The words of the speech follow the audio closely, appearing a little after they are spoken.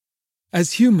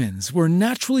As humans, we're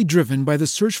naturally driven by the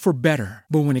search for better.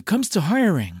 But when it comes to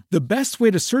hiring, the best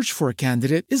way to search for a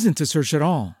candidate isn't to search at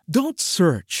all. Don't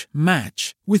search,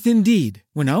 match with Indeed.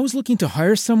 When I was looking to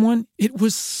hire someone, it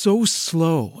was so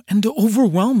slow and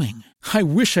overwhelming. I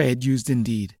wish I had used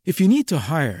Indeed. If you need to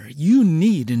hire, you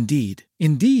need Indeed.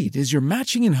 Indeed is your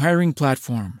matching and hiring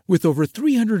platform with over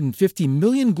 350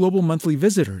 million global monthly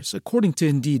visitors, according to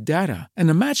Indeed data, and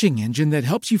a matching engine that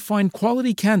helps you find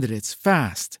quality candidates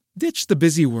fast. Ditch the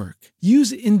busy work.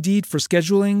 Use Indeed for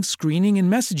scheduling, screening,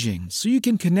 and messaging so you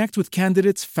can connect with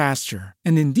candidates faster.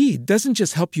 And Indeed doesn't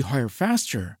just help you hire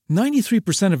faster.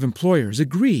 93% of employers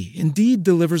agree Indeed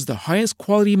delivers the highest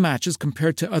quality matches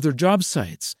compared to other job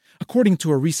sites, according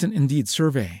to a recent Indeed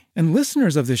survey. And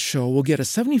listeners of this show will get a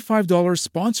 $75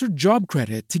 sponsored job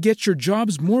credit to get your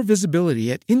jobs more visibility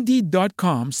at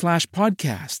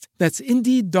Indeed.com/podcast. That's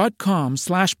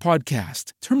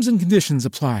Indeed.com/podcast. Terms and conditions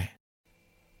apply.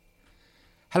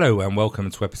 Hello and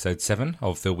welcome to episode 7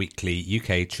 of the weekly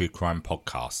UK True Crime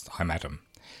podcast. I'm Adam.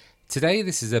 Today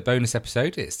this is a bonus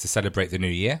episode. It's to celebrate the new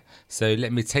year. So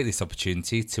let me take this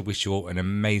opportunity to wish you all an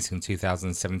amazing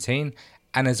 2017.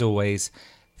 And as always,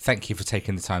 thank you for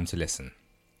taking the time to listen.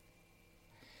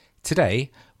 Today,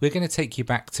 we're going to take you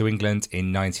back to England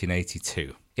in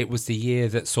 1982. It was the year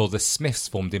that saw the Smiths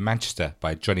formed in Manchester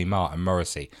by Johnny Marr and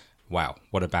Morrissey. Wow,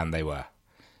 what a band they were.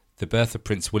 The birth of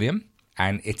Prince William,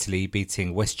 and Italy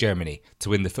beating West Germany to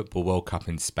win the Football World Cup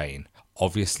in Spain.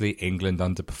 Obviously, England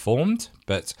underperformed,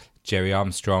 but Gerry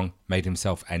Armstrong made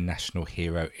himself a national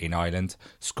hero in Ireland,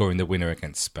 scoring the winner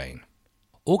against Spain.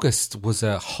 August was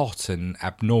a hot and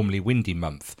abnormally windy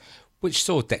month, which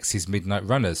saw Dexys Midnight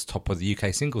Runners top of the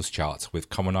UK singles chart with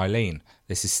Come On Eileen.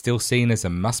 This is still seen as a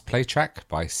must-play track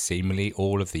by seemingly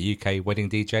all of the UK wedding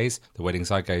DJs, the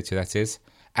weddings I go to that is.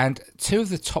 And 2 of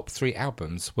the top 3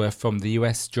 albums were from the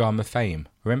US drama Fame.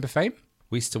 Remember Fame?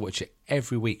 We used to watch it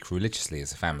every week religiously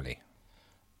as a family.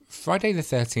 Friday the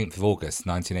 13th of August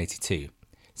 1982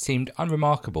 seemed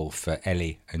unremarkable for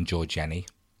Ellie and Georgiani.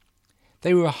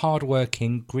 They were a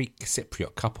hard-working Greek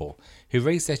Cypriot couple who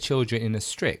raised their children in a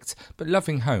strict but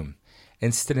loving home,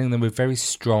 instilling them with very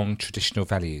strong traditional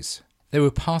values. They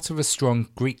were part of a strong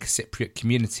Greek Cypriot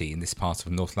community in this part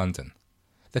of North London.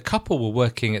 The couple were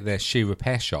working at their shoe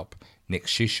repair shop,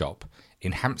 Nick's Shoe Shop,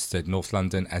 in Hampstead, North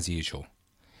London as usual.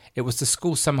 It was the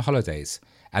school summer holidays,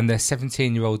 and their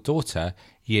 17-year-old daughter,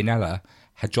 Ianella,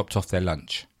 had dropped off their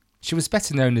lunch. She was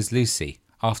better known as Lucy,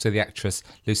 after the actress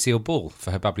Lucille Ball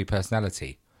for her bubbly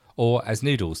personality, or as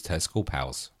Noodles to her school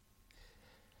pals.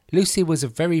 Lucy was a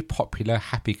very popular,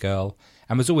 happy girl,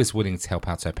 and was always willing to help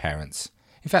out her parents.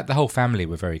 In fact, the whole family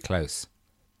were very close.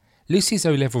 Lucy's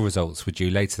O-level results were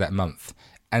due later that month,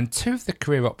 and 2 of the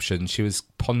career options she was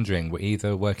pondering were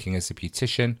either working as a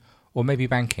beautician or maybe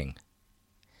banking.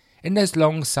 In those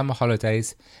long summer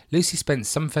holidays, Lucy spent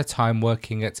some of her time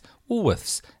working at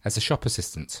Woolworths as a shop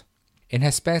assistant. In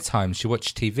her spare time, she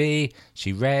watched TV,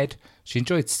 she read, she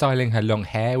enjoyed styling her long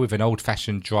hair with an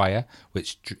old-fashioned dryer,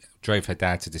 which drove her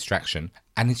dad to distraction,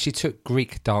 and she took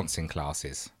Greek dancing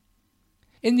classes.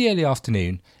 In the early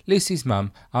afternoon, Lucy's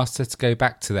mum asked her to go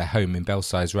back to their home in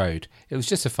Belsize Road, it was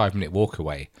just a 5-minute walk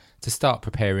away, to start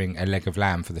preparing a leg of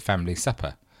lamb for the family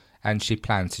supper, and she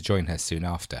planned to join her soon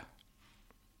after.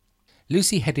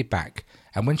 Lucy headed back,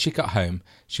 and when she got home,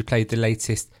 she played the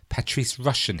latest Patrice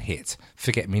Rushen hit,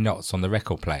 Forget Me Nots, on the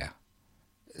record player.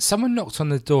 Someone knocked on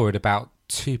the door at about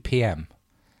 2 p.m,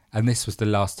 and this was the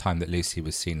last time that Lucy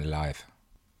was seen alive.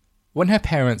 When her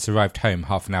parents arrived home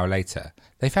half an hour later,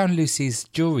 they found Lucy's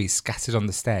jewellery scattered on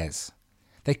the stairs.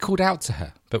 They called out to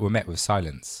her, but were met with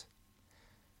silence.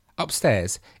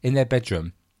 Upstairs, in their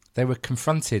bedroom, they were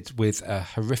confronted with a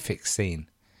horrific scene.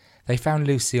 They found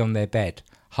Lucy on their bed,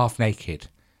 half naked,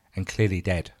 and clearly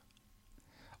dead.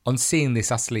 On seeing this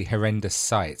utterly horrendous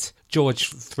sight, George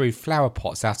threw flower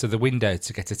pots out of the window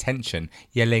to get attention,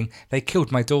 yelling, "They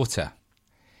killed my daughter."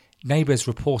 Neighbours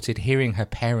reported hearing her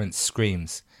parents'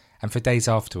 screams, and for days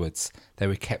afterwards they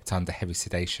were kept under heavy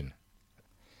sedation.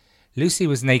 Lucy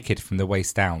was naked from the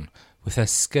waist down, with her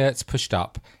skirt pushed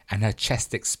up and her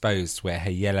chest exposed where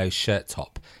her yellow shirt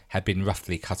top had been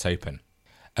roughly cut open.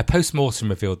 A post-mortem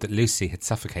revealed that Lucy had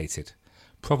suffocated,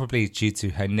 probably due to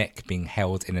her neck being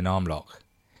held in an arm lock.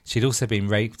 She had also been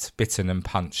raped, bitten and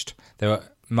punched. There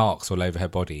were marks all over her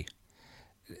body.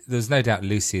 There was no doubt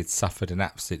Lucy had suffered an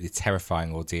absolutely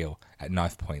terrifying ordeal at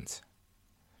knife point.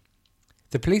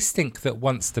 The police think that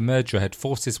once the murderer had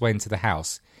forced his way into the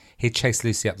house, he had chased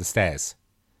Lucy up the stairs.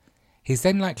 He's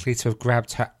then likely to have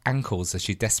grabbed her ankles as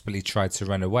she desperately tried to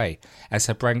run away, as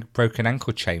her broken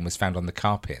ankle chain was found on the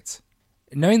carpet.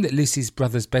 Knowing that Lucy's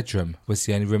brother's bedroom was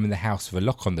the only room in the house with a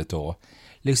lock on the door,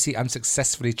 Lucy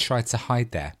unsuccessfully tried to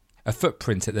hide there. A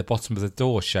footprint at the bottom of the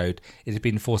door showed it had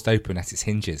been forced open at its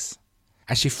hinges.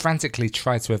 As she frantically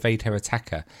tried to evade her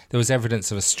attacker, there was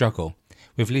evidence of a struggle,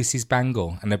 with Lucy's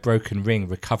bangle and a broken ring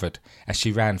recovered as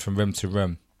she ran from room to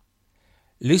room.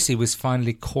 Lucy was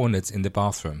finally cornered in the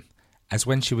bathroom, as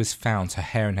when she was found her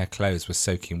hair and her clothes were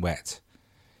soaking wet.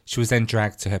 She was then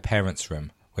dragged to her parents'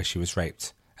 room, where she was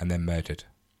raped and then murdered.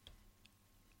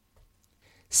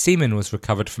 Semen was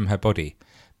recovered from her body,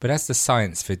 but as the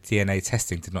science for DNA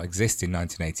testing did not exist in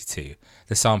 1982,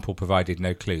 the sample provided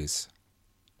no clues.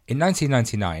 In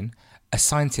 1999, a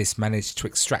scientist managed to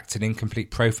extract an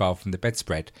incomplete profile from the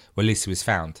bedspread where Lucy was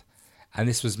found, and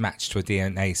this was matched to a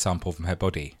DNA sample from her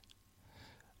body.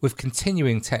 With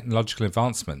continuing technological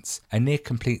advancements, a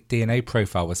near-complete DNA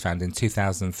profile was found in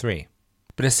 2003,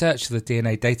 but a search of the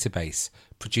DNA database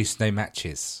produced no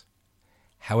matches.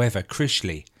 However,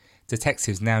 crucially,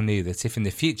 detectives now knew that if in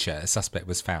the future a suspect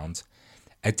was found,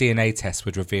 a DNA test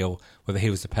would reveal whether he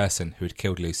was the person who had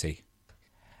killed Lucy.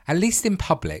 At least in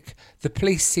public, the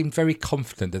police seemed very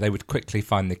confident that they would quickly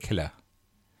find the killer.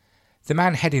 The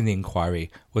man heading the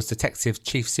inquiry was Detective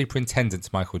Chief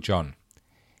Superintendent Michael John.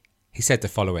 He said the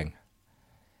following: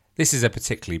 "This is a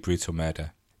particularly brutal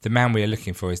murder. The man we are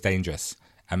looking for is dangerous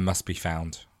and must be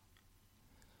found."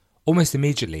 Almost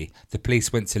immediately, the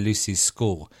police went to Lucy's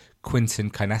school, Quinton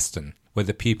Kynaston, where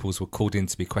the pupils were called in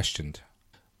to be questioned.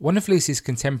 One of Lucy's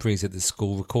contemporaries at the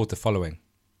school recalled the following: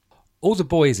 "All the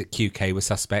boys at QK were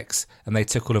suspects and they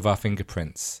took all of our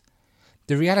fingerprints.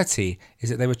 The reality is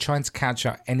that they were trying to catch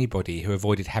out anybody who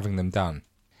avoided having them done.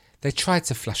 They tried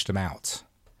to flush them out.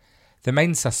 The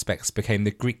main suspects became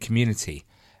the Greek community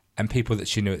and people that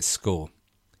she knew at school.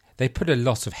 They put a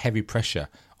lot of heavy pressure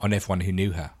on everyone who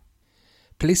knew her."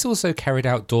 Police also carried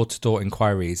out door-to-door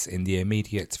inquiries in the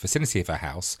immediate vicinity of her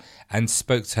house and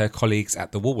spoke to her colleagues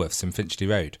at the Woolworths in Finchley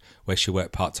Road, where she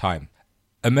worked part-time.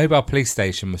 A mobile police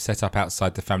station was set up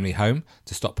outside the family home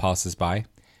to stop passers-by,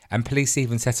 and police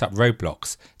even set up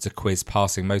roadblocks to quiz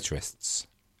passing motorists.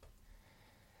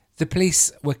 The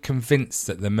police were convinced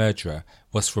that the murderer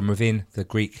was from within the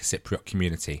Greek Cypriot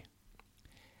community.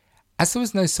 As there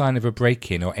was no sign of a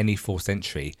break-in or any forced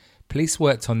entry, police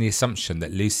worked on the assumption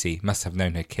that Lucy must have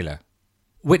known her killer.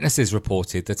 Witnesses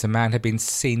reported that a man had been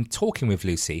seen talking with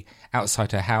Lucy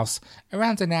outside her house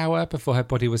around an hour before her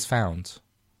body was found.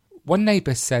 One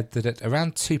neighbour said that at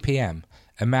around 2 p.m,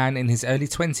 a man in his early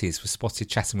 20s was spotted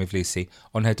chatting with Lucy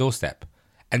on her doorstep,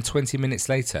 and 20 minutes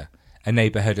later, a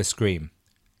neighbour heard her scream.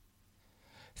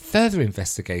 Further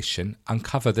investigation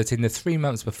uncovered that in the 3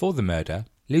 months before the murder,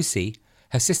 Lucy,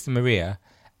 her sister Maria,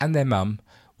 and their mum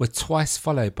were twice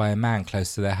followed by a man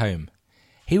close to their home.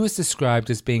 He was described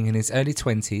as being in his early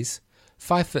 20s,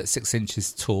 5 foot 6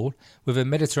 inches tall, with a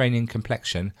Mediterranean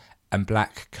complexion and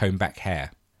black comb-back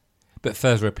hair. But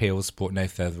further appeals brought no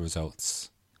further results.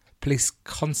 Police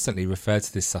constantly referred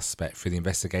to this suspect through the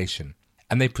investigation,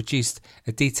 and they produced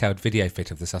a detailed video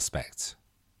fit of the suspect.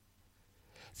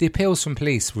 The appeals from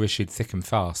police were issued thick and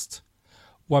fast.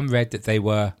 One read that they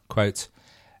were, quote,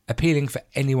 "appealing for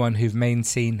anyone who've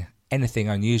seen anything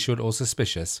unusual or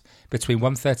suspicious between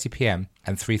 1:30 p.m.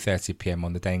 and 3:30 p.m.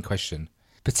 on the day in question,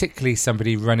 particularly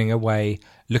somebody running away,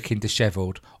 looking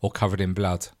dishevelled or covered in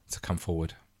blood, to come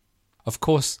forward." Of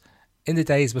course, in the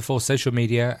days before social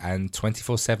media and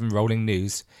 24/7 rolling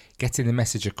news, getting the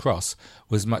message across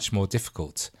was much more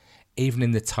difficult, even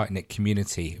in the tight-knit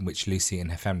community in which Lucy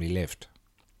and her family lived.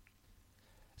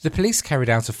 The police carried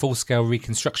out a full-scale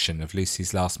reconstruction of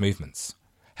Lucy's last movements.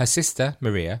 Her sister,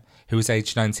 Maria, who was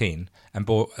aged 19 and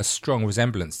bore a strong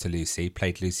resemblance to Lucy,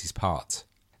 played Lucy's part.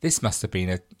 This must have been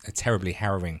a terribly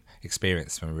harrowing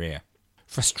experience for Maria.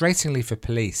 Frustratingly for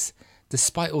police,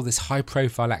 despite all this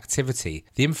high-profile activity,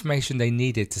 the information they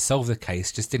needed to solve the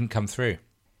case just didn't come through.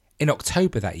 In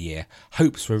October that year,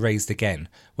 hopes were raised again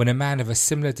when a man of a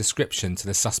similar description to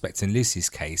the suspect in Lucy's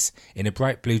case, in a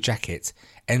bright blue jacket,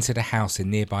 entered a house in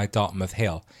nearby Dartmouth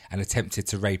Hill and attempted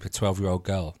to rape a 12-year-old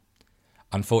girl.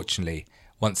 Unfortunately,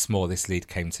 once more this lead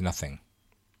came to nothing.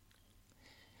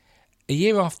 A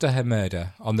year after her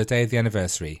murder, on the day of the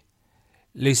anniversary,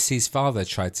 Lucy's father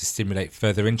tried to stimulate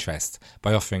further interest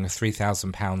by offering a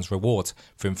 £3,000 reward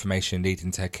for information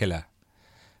leading to her killer.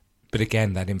 But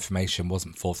again, that information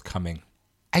wasn't forthcoming.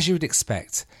 As you would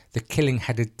expect, the killing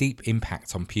had a deep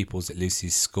impact on pupils at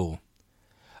Lucy's school.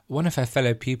 One of her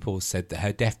fellow pupils said that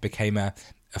her death became a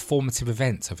formative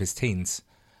event of his teens,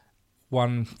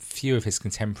 one few of his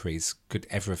contemporaries could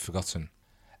ever have forgotten.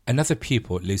 Another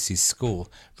pupil at Lucy's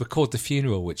school recalled the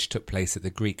funeral which took place at the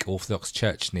Greek Orthodox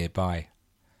church nearby.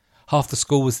 Half the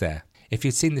school was there, If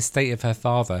you'd seen the state of her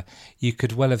father, you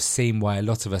could well have seen why a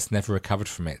lot of us never recovered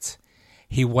from it.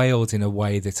 He wailed in a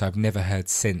way that I've never heard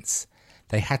since.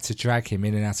 They had to drag him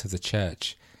in and out of the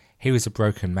church. He was a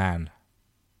broken man.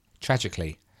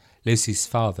 Tragically, Lucy's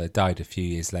father died a few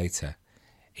years later.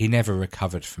 He never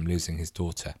recovered from losing his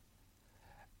daughter.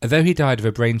 Although he died of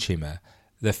a brain tumour,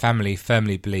 the family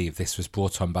firmly believe this was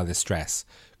brought on by the stress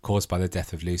caused by the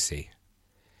death of Lucy.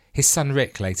 His son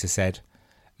Rick later said,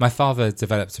 "My father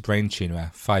developed a brain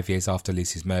tumour 5 years after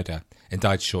Lucy's murder and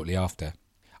died shortly after.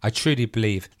 I truly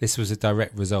believe this was a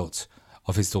direct result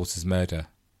of his daughter's murder.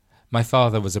 My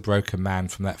father was a broken man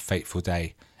from that fateful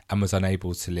day and was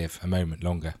unable to live a moment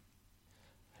longer."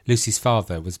 Lucy's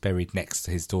father was buried next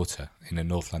to his daughter in a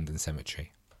North London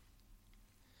cemetery.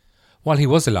 While he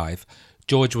was alive,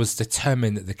 George was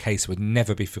determined that the case would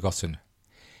never be forgotten.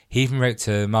 He even wrote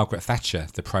to Margaret Thatcher,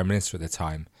 the Prime Minister at the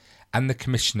time, and the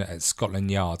Commissioner at Scotland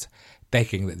Yard,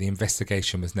 begging that the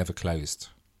investigation was never closed.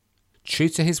 True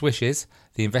to his wishes,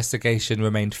 the investigation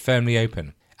remained firmly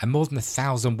open, and more than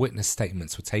 1,000 witness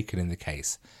statements were taken in the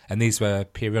case, and these were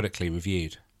periodically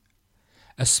reviewed.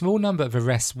 A small number of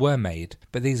arrests were made,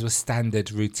 but these were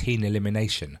standard routine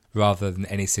elimination rather than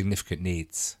any significant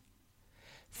needs.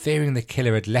 Fearing the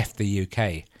killer had left the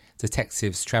UK,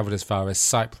 detectives travelled as far as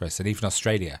Cyprus and even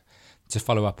Australia to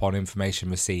follow up on information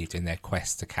received in their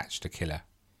quest to catch the killer.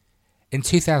 In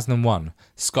 2001,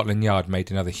 Scotland Yard made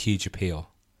another huge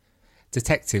appeal.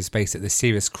 Detectives based at the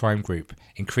Serious Crime Group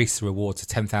increased the reward to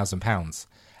 £10,000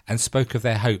 and spoke of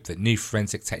their hope that new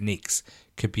forensic techniques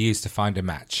could be used to find a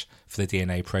match for the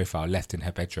DNA profile left in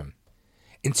her bedroom.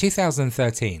 In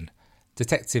 2013,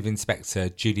 Detective Inspector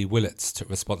Judy Willets took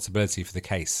responsibility for the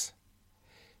case.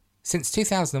 Since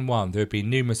 2001, there have been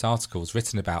numerous articles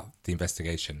written about the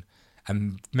investigation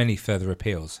and many further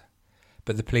appeals,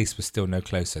 but the police were still no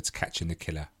closer to catching the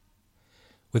killer.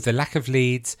 With the lack of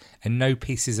leads and no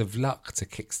pieces of luck to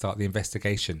kickstart the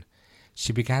investigation,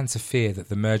 she began to fear that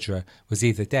the murderer was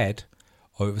either dead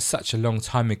or it was such a long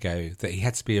time ago that he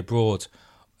had to be abroad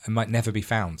and might never be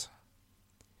found.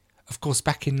 Of course,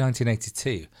 back in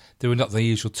 1982, there were not the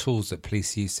usual tools that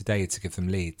police use today to give them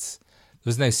leads. There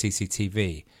was no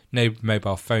CCTV, no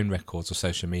mobile phone records or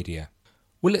social media.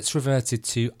 Willets reverted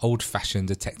to old-fashioned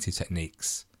detective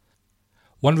techniques.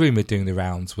 One rumour doing the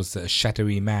rounds was that a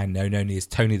shadowy man known only as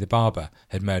Tony the Barber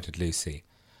had murdered Lucy,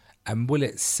 and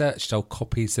Willets searched old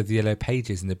copies of the Yellow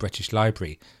Pages in the British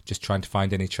Library, just trying to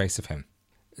find any trace of him.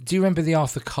 Do you remember the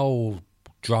Arthur Cole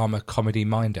drama comedy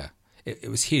Minder? It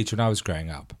was huge when I was growing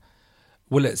up.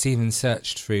 Willets even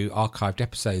searched through archived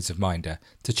episodes of Minder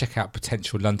to check out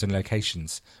potential London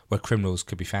locations where criminals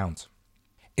could be found.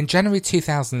 In January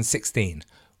 2016,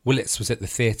 Willets was at the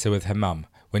theatre with her mum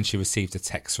when she received a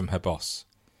text from her boss.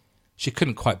 She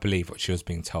couldn't quite believe what she was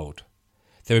being told.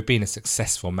 There had been a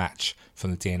successful match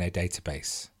from the DNA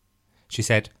database. She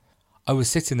said, "I was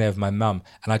sitting there with my mum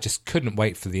and I just couldn't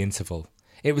wait for the interval.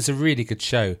 It was a really good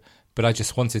show, but I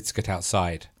just wanted to get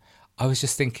outside. I was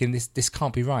just thinking, this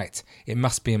can't be right. It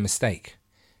must be a mistake."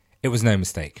 It was no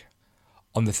mistake.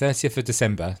 On the 30th of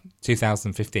December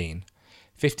 2015,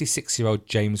 56-year-old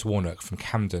James Warnock from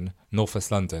Camden, North West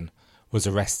London, was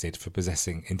arrested for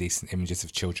possessing indecent images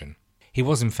of children. He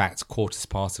was in fact caught as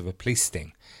part of a police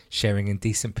sting, sharing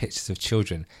indecent pictures of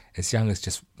children as young as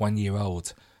just 1 year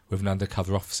old with an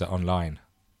undercover officer online.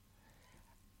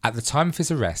 At the time of his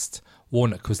arrest,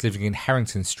 Warnock was living in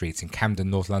Harrington Street in Camden,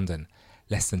 North London,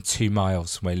 less than 2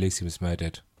 miles from where Lucy was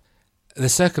murdered. The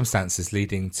circumstances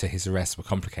leading to his arrest were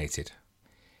complicated.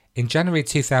 In January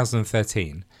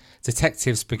 2013,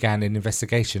 detectives began an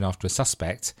investigation after a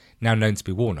suspect, now known to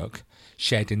be Warnock,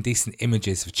 shared indecent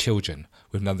images of children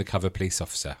with an undercover police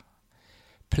officer.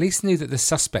 Police knew that the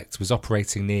suspect was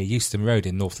operating near Euston Road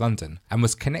in North London and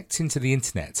was connecting to the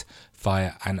internet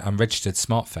via an unregistered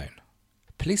smartphone.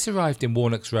 Police arrived in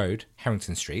Warnock's Road,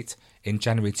 Harrington Street, in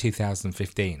January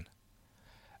 2015.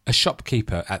 A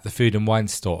shopkeeper at the food and wine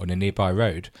store on a nearby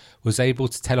road was able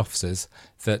to tell officers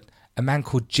that a man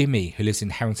called Jimmy, who lives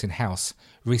in Harrington House,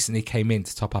 recently came in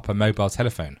to top up a mobile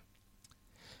telephone.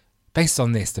 Based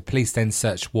on this, the police then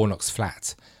searched Warnock's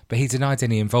flat, but he denied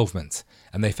any involvement,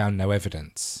 and they found no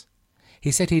evidence.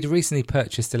 He said he'd recently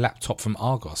purchased a laptop from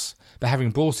Argos, but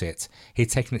having bought it, he'd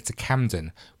taken it to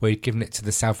Camden, where he'd given it to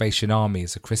the Salvation Army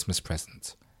as a Christmas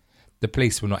present. The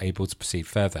police were not able to proceed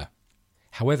further.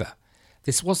 However,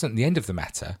 this wasn't the end of the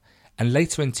matter, and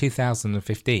later in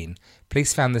 2015,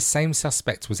 police found the same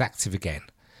suspect was active again,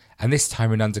 and this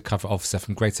time an undercover officer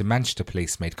from Greater Manchester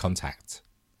Police made contact.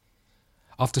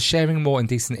 After sharing more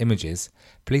indecent images,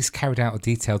 police carried out a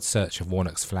detailed search of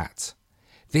Warnock's flat.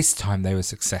 This time they were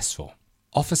successful.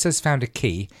 Officers found a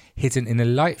key hidden in a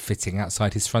light fitting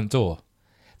outside his front door.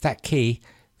 That key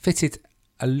fitted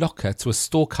a locker to a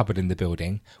store cupboard in the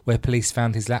building where police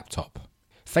found his laptop.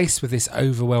 Faced with this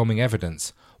overwhelming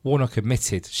evidence, Warnock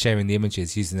admitted sharing the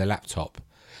images using the laptop,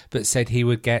 but said he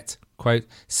would get, quote,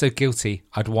 so guilty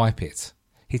I'd wipe it.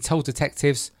 He told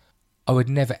detectives, I would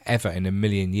never ever in a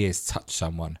million years touch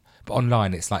someone, but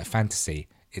online it's like fantasy,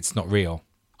 it's not real.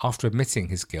 After admitting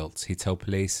his guilt, he told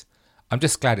police, I'm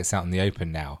just glad it's out in the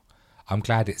open now. I'm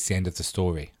glad it's the end of the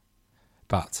story.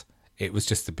 But it was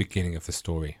just the beginning of the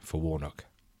story for Warnock.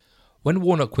 When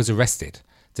Warnock was arrested,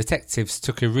 detectives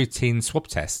took a routine swab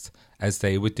test, as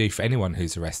they would do for anyone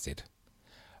who's arrested.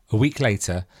 A week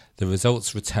later, the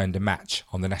results returned a match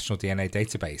on the National DNA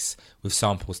database with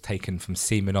samples taken from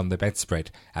semen on the bedspread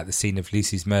at the scene of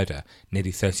Lucy's murder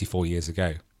nearly 34 years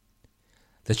ago.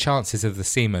 The chances of the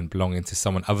semen belonging to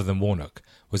someone other than Warnock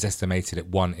was estimated at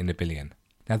 1 in a billion.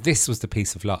 Now this was the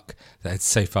piece of luck that had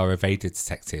so far evaded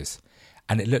detectives,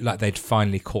 and it looked like they'd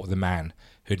finally caught the man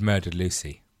who'd murdered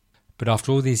Lucy. But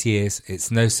after all these years,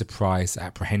 it's no surprise that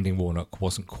apprehending Warnock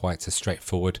wasn't quite as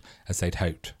straightforward as they'd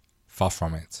hoped. Far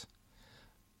from it.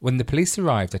 When the police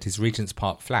arrived at his Regent's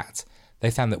Park flat,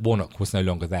 they found that Warnock was no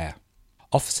longer there.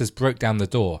 Officers broke down the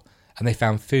door and they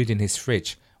found food in his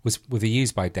fridge with a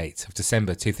use-by date of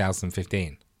December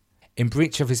 2015. In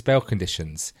breach of his bail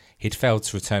conditions, he'd failed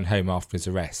to return home after his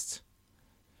arrest.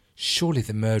 Surely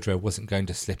the murderer wasn't going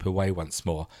to slip away once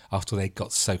more after they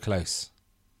got so close.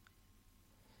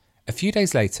 A few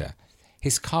days later,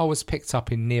 his car was picked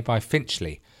up in nearby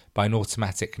Finchley by an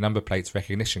automatic number plate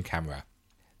recognition camera.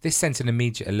 This sent an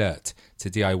immediate alert to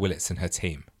D.I. Willits and her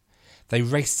team. They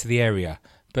raced to the area,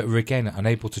 but were again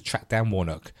unable to track down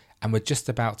Warnock and were just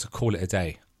about to call it a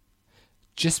day.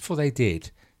 Just before they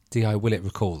did, D.I. Willett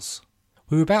recalls,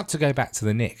 we were about to go back to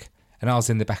the Nick, and I was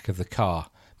in the back of the car,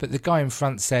 but the guy in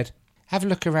front said, have a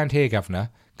look around here, Governor,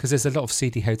 because there's a lot of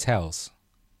seedy hotels.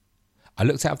 I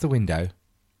looked out of the window,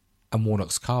 and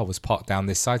Warnock's car was parked down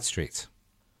this side street.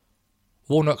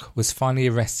 Warnock was finally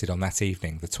arrested on that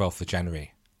evening, the 12th of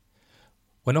January.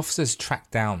 When officers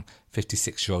tracked down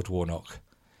 56-year-old Warnock,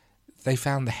 they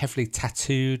found the heavily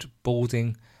tattooed,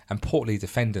 balding and portly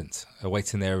defendant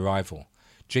awaiting their arrival,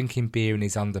 drinking beer in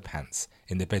his underpants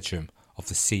in the bedroom of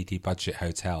the seedy budget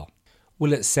hotel.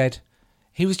 Willett said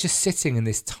he was just sitting in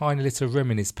this tiny little room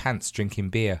in his pants drinking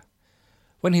beer.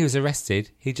 When he was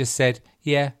arrested, he just said,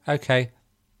 yeah, okay,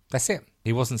 that's it.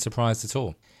 He wasn't surprised at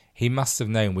all. He must have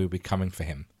known we would be coming for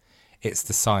him. It's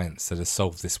the science that has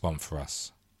solved this one for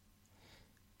us.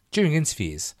 During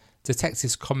interviews,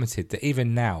 detectives commented that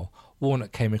even now,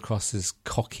 Warnock came across as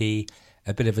cocky,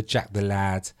 a bit of a Jack the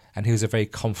Lad, and he was a very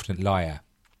confident liar.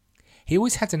 He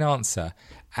always had an answer,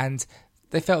 and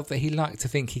they felt that he liked to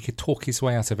think he could talk his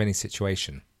way out of any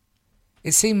situation.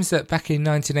 It seems that back in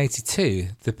 1982,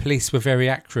 the police were very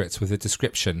accurate with the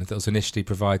description that was initially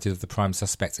provided of the prime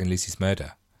suspect in Lucy's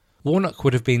murder. Warnock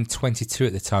would have been 22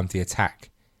 at the time of the attack.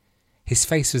 His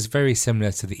face was very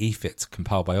similar to the e-fit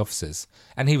compiled by officers,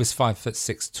 and he was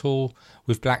 5'6" tall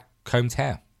with black combed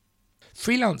hair.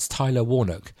 Freelance Tyler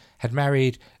Warnock had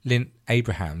married Lynn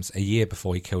Abrahams a year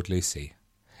before he killed Lucy.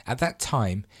 At that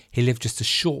time, he lived just a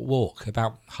short walk,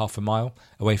 about half a mile,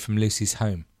 away from Lucy's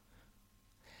home.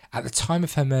 At the time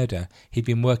of her murder, he'd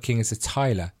been working as a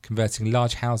tiler, converting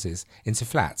large houses into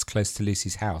flats close to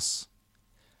Lucy's house.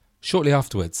 Shortly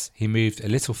afterwards, he moved a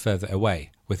little further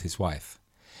away with his wife.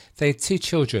 They had 2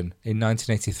 children in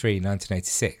 1983 and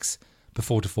 1986,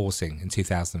 before divorcing in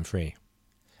 2003.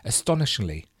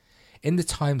 Astonishingly, in the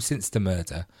time since the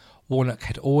murder, Warnock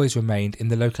had always remained in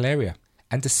the local area,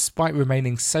 and despite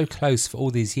remaining so close for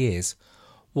all these years,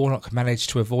 Warnock managed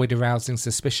to avoid arousing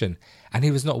suspicion, and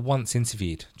he was not once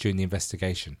interviewed during the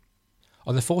investigation.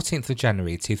 On the 14th of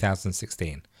January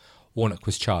 2016, Warnock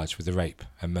was charged with the rape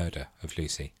and murder of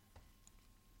Lucy.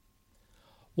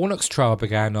 Warnock's trial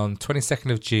began on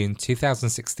 22nd of June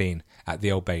 2016 at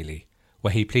the Old Bailey,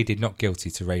 where he pleaded not guilty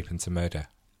to rape and to murder.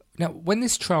 Now, when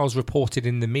this trial was reported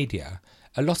in the media,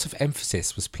 a lot of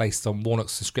emphasis was placed on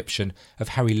Warnock's description of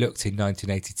how he looked in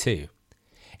 1982.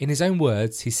 In his own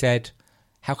words, he said,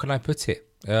 how can I put it?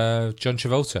 John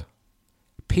Travolta.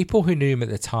 People who knew him at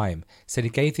the time said he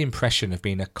gave the impression of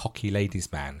being a cocky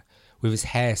ladies' man, with his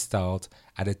hair styled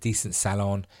at a decent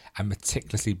salon and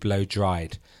meticulously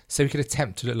blow-dried, so he could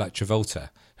attempt to look like Travolta,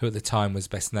 who at the time was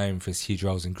best known for his huge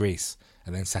roles in Grease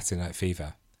and then Saturday Night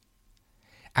Fever.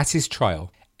 At his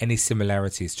trial, any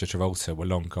similarities to Travolta were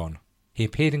long gone. He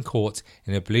appeared in court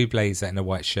in a blue blazer and a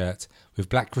white shirt, with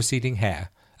black receding hair,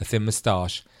 a thin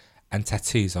moustache, and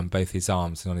tattoos on both his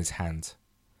arms and on his hand.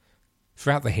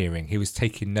 Throughout the hearing, he was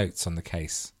taking notes on the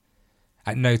case.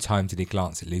 At no time did he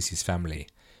glance at Lucy's family,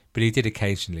 but he did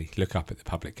occasionally look up at the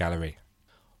public gallery.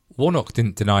 Warnock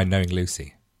didn't deny knowing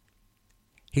Lucy.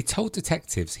 He told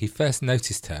detectives he first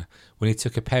noticed her when he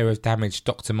took a pair of damaged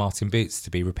Dr. Martin boots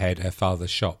to be repaired at her father's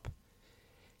shop.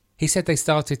 He said they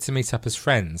started to meet up as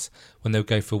friends when they would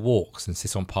go for walks and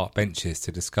sit on park benches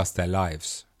to discuss their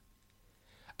lives.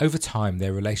 Over time,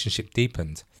 their relationship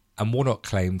deepened, and Warnock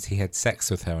claimed he had sex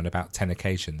with her on about 10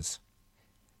 occasions.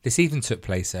 This even took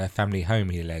place at her family home,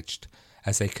 he alleged,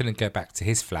 as they couldn't go back to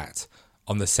his flat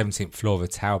on the 17th floor of a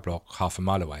tower block half a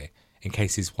mile away in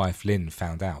case his wife Lynn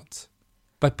found out.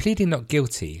 By pleading not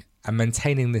guilty and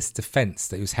maintaining this defence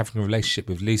that he was having a relationship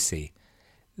with Lucy,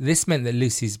 this meant that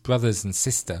Lucy's brothers and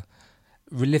sister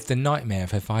relived the nightmare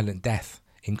of her violent death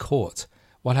in court,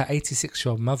 while her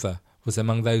 86-year-old mother was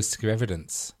among those to give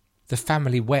evidence. The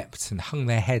family wept and hung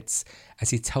their heads as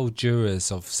he told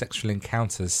jurors of sexual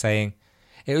encounters, saying,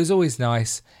 "It was always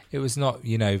nice, it was not,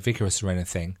 vigorous or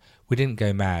anything, we didn't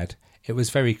go mad, it was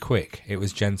very quick, it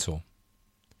was gentle."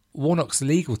 Warnock's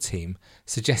legal team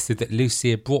suggested that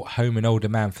Lucy had brought home an older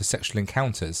man for sexual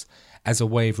encounters as a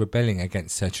way of rebelling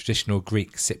against her traditional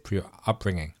Greek Cypriot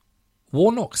upbringing.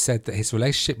 Warnock said that his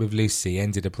relationship with Lucy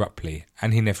ended abruptly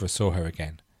and he never saw her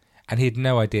again, and he had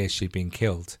no idea she'd been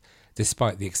killed,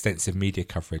 despite the extensive media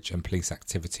coverage and police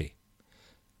activity.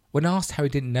 When asked how he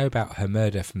didn't know about her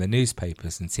murder from the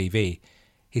newspapers and TV,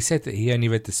 he said that he only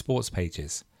read the sports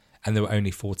pages, and there were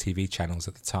only 4 TV channels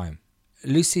at the time.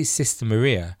 Lucy's sister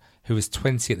Maria, who was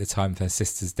 20 at the time of her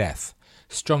sister's death,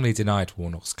 strongly denied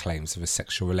Warnock's claims of a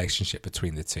sexual relationship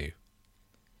between the two.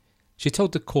 She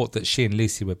told the court that she and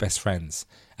Lucy were best friends,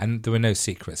 and there were no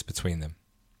secrets between them.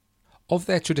 Of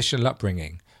their traditional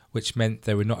upbringing, which meant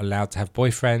they were not allowed to have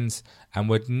boyfriends and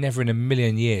would never in a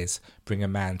million years bring a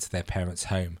man to their parents'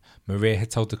 home, Maria had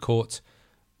told the court,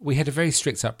 "We had a very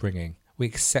strict upbringing. We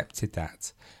accepted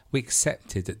that. We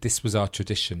accepted that this was our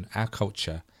tradition, our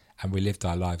culture, and we lived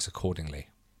our lives accordingly."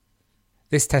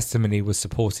 This testimony was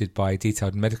supported by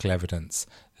detailed medical evidence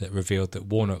that revealed that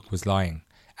Warnock was lying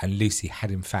and Lucy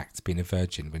had in fact been a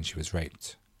virgin when she was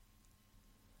raped.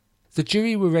 The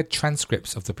jury were read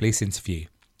transcripts of the police interview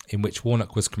in which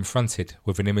Warnock was confronted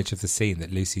with an image of the scene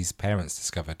that Lucy's parents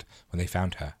discovered when they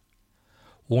found her.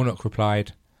 Warnock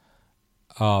replied,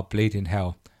 "Bleeding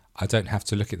hell, I don't have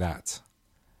to look at that."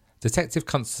 Detective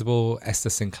Constable Esther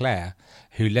Sinclair,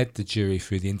 who led the jury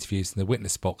through the interviews in the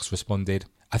witness box, responded,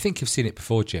 "I think you've seen it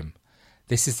before, Jim.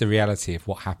 This is the reality of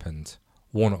what happened."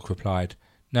 Warnock replied,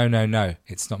 No,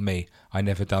 it's not me. I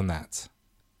never done that."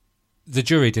 The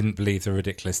jury didn't believe the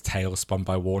ridiculous tale spun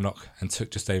by Warnock and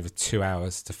took just over 2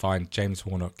 hours to find James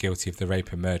Warnock guilty of the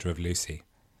rape and murder of Lucy.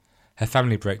 Her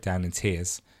family broke down in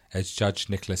tears as Judge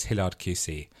Nicholas Hillard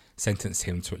QC sentenced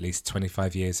him to at least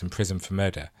 25 years in prison for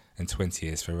murder and 20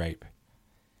 years for rape.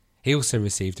 He also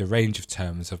received a range of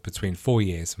terms of between 4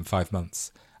 years and 5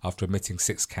 months after admitting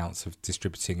 6 counts of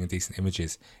distributing indecent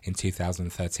images in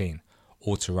 2013,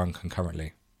 all to run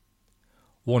concurrently.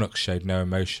 Warnock showed no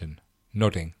emotion,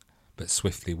 nodding, but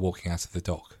swiftly walking out of the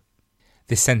dock.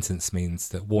 This sentence means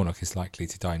that Warnock is likely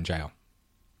to die in jail.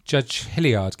 Judge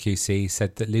Hilliard QC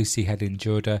said that Lucy had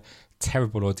endured a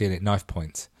terrible ordeal at knife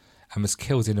point and was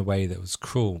killed in a way that was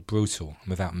cruel, brutal, and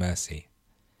without mercy.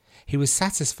 He was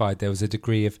satisfied there was a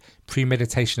degree of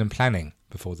premeditation and planning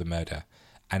before the murder,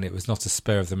 and it was not a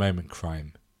spur-of-the-moment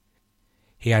crime.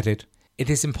 He added,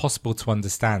 "It is impossible to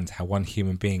understand how one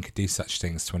human being could do such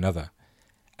things to another,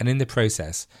 and in the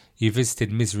process you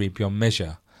visited misery beyond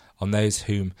measure on those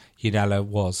whom Yunala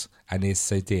was and is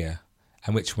so dear,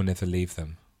 and which will never leave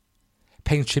them."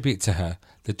 Paying tribute to her,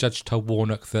 the judge told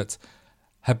Warnock that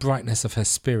her brightness of her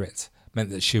spirit meant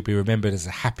that she would be remembered as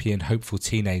a happy and hopeful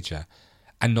teenager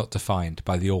and not defined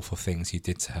by the awful things you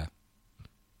did to her.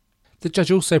 The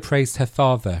judge also praised her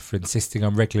father for insisting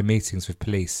on regular meetings with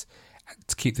police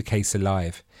to keep the case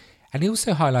alive, and he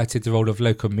also highlighted the role of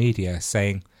local media,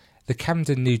 saying, "The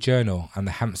Camden New Journal and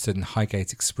the Hampstead and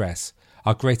Highgate Express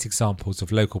are great examples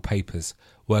of local papers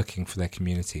working for their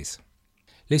communities."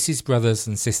 Lucy's brothers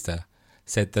and sister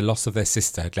said the loss of their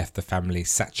sister had left the family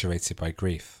saturated by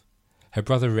grief. Her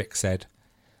brother Rick said,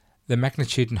 "The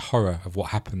magnitude and horror of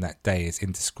what happened that day is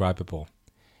indescribable."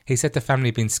 He said the family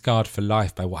had been scarred for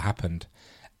life by what happened,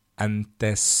 and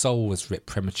their soul was ripped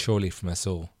prematurely from us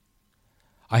all.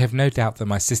 "I have no doubt that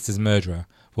my sister's murderer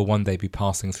will one day be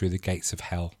passing through the gates of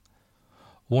hell."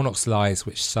 Warnock's lies,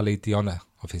 which sullied the honour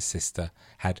of his sister,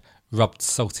 had rubbed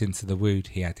salt into the wound,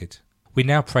 he added. "We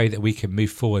now pray that we can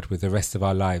move forward with the rest of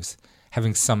our lives,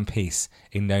 having some peace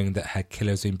in knowing that her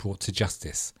killer has been brought to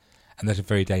justice, and that a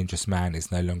very dangerous man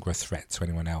is no longer a threat to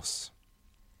anyone else."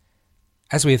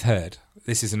 As we have heard,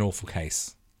 this is an awful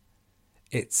case.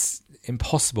 It's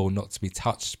impossible not to be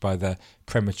touched by the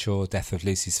premature death of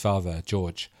Lucy's father,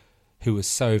 George, who was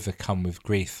so overcome with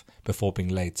grief before being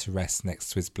laid to rest next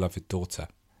to his beloved daughter.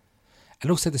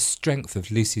 And also the strength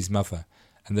of Lucy's mother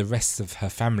and the rest of her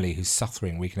family whose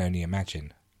suffering we can only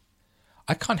imagine.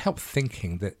 I can't help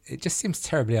thinking that it just seems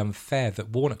terribly unfair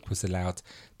that Warnock was allowed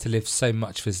to live so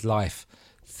much of his life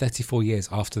 34 years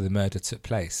after the murder took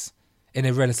place, in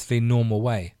a relatively normal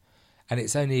way, and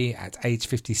it's only at age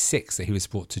 56 that he was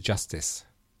brought to justice.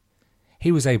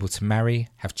 He was able to marry,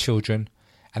 have children,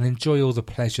 and enjoy all the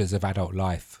pleasures of adult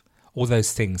life, all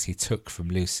those things he took from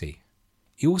Lucy.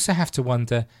 You also have to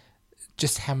wonder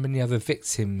just how many other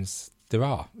victims there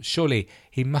are. Surely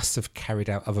he must have carried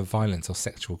out other violent or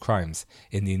sexual crimes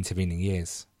in the intervening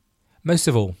years. Most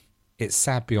of all, it's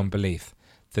sad beyond belief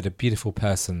that a beautiful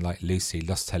person like Lucy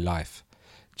lost her life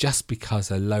just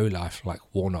because a lowlife like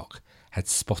Warnock had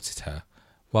spotted her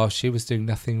while she was doing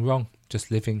nothing wrong, just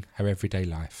living her everyday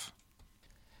life.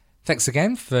 Thanks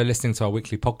again for listening to our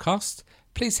weekly podcast.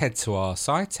 Please head to our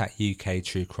site at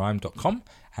uktruecrime.com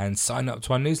and sign up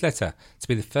to our newsletter to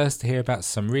be the first to hear about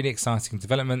some really exciting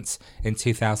developments in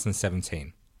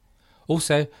 2017.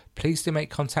 Also, please do make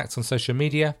contact on social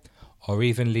media or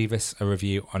even leave us a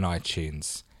review on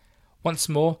iTunes. Once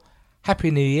more, Happy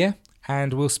New Year,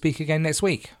 and we'll speak again next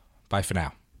week. Bye for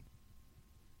now.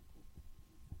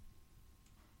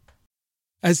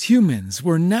 As humans,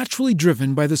 we're naturally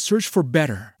driven by the search for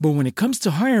better. But when it comes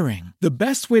to hiring, the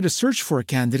best way to search for a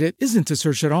candidate isn't to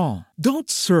search at all. Don't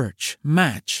search,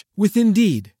 match with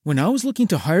Indeed. When I was looking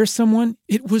to hire someone,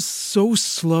 it was so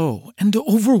slow and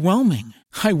overwhelming.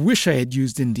 I wish I had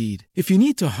used Indeed. If you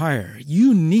need to hire,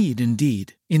 you need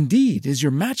Indeed. Indeed is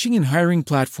your matching and hiring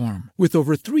platform with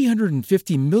over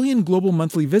 350 million global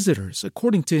monthly visitors,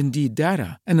 according to Indeed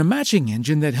data, and a matching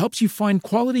engine that helps you find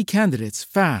quality candidates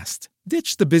fast.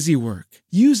 Ditch the busy work.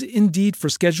 Use Indeed for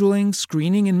scheduling,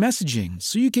 screening, and messaging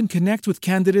so you can connect with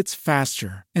candidates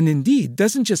faster. And Indeed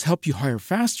doesn't just help you hire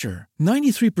faster.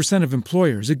 93% of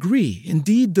employers agree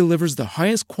Indeed delivers the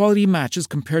highest quality matches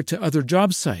compared to other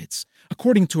job sites,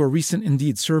 according to a recent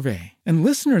Indeed survey. And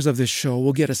listeners of this show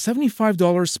will get a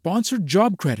 $75 sponsored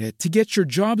job credit to get your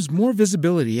jobs more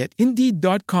visibility at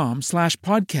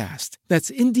Indeed.com/podcast. That's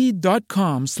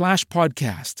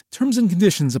Indeed.com/podcast. Terms and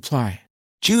conditions apply.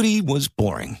 Judy was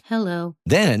boring. Hello.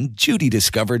 Then Judy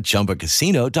discovered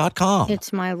ChumbaCasino.com.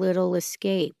 It's my little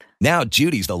escape. Now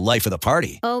Judy's the life of the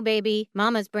party. Oh, baby,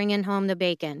 mama's bringing home the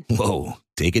bacon. Whoa,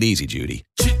 take it easy, Judy.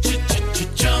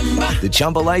 The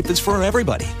Chumba life is for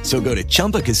everybody. So go to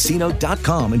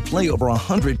ChumbaCasino.com and play over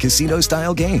 100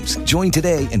 casino-style games. Join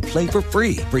today and play for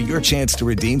free for your chance to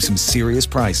redeem some serious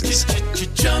prizes.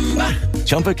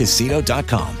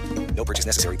 ChumbaCasino.com. No purchase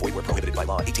necessary. Void where prohibited by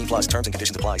law. 18+ terms and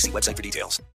conditions apply. See website for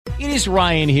details. It is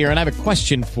Ryan here, and I have a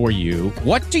question for you.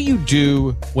 What do you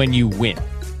do when you win?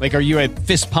 Like, are you a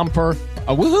fist pumper,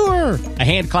 a woo-hooer, a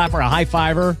hand clapper, a high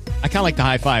fiver? I kind of like the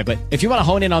high five, but if you want to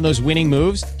hone in on those winning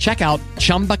moves, check out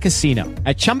Chumba Casino.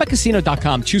 At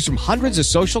ChumbaCasino.com, choose from hundreds of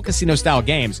social casino-style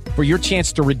games for your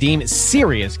chance to redeem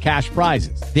serious cash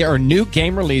prizes. There are new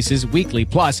game releases weekly,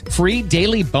 plus free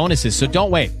daily bonuses. So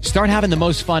don't wait. Start having the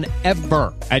most fun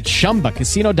ever at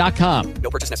ChumbaCasino.com.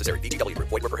 No purchase necessary. VGW.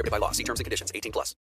 Void where prohibited by law. See terms and conditions. 18+.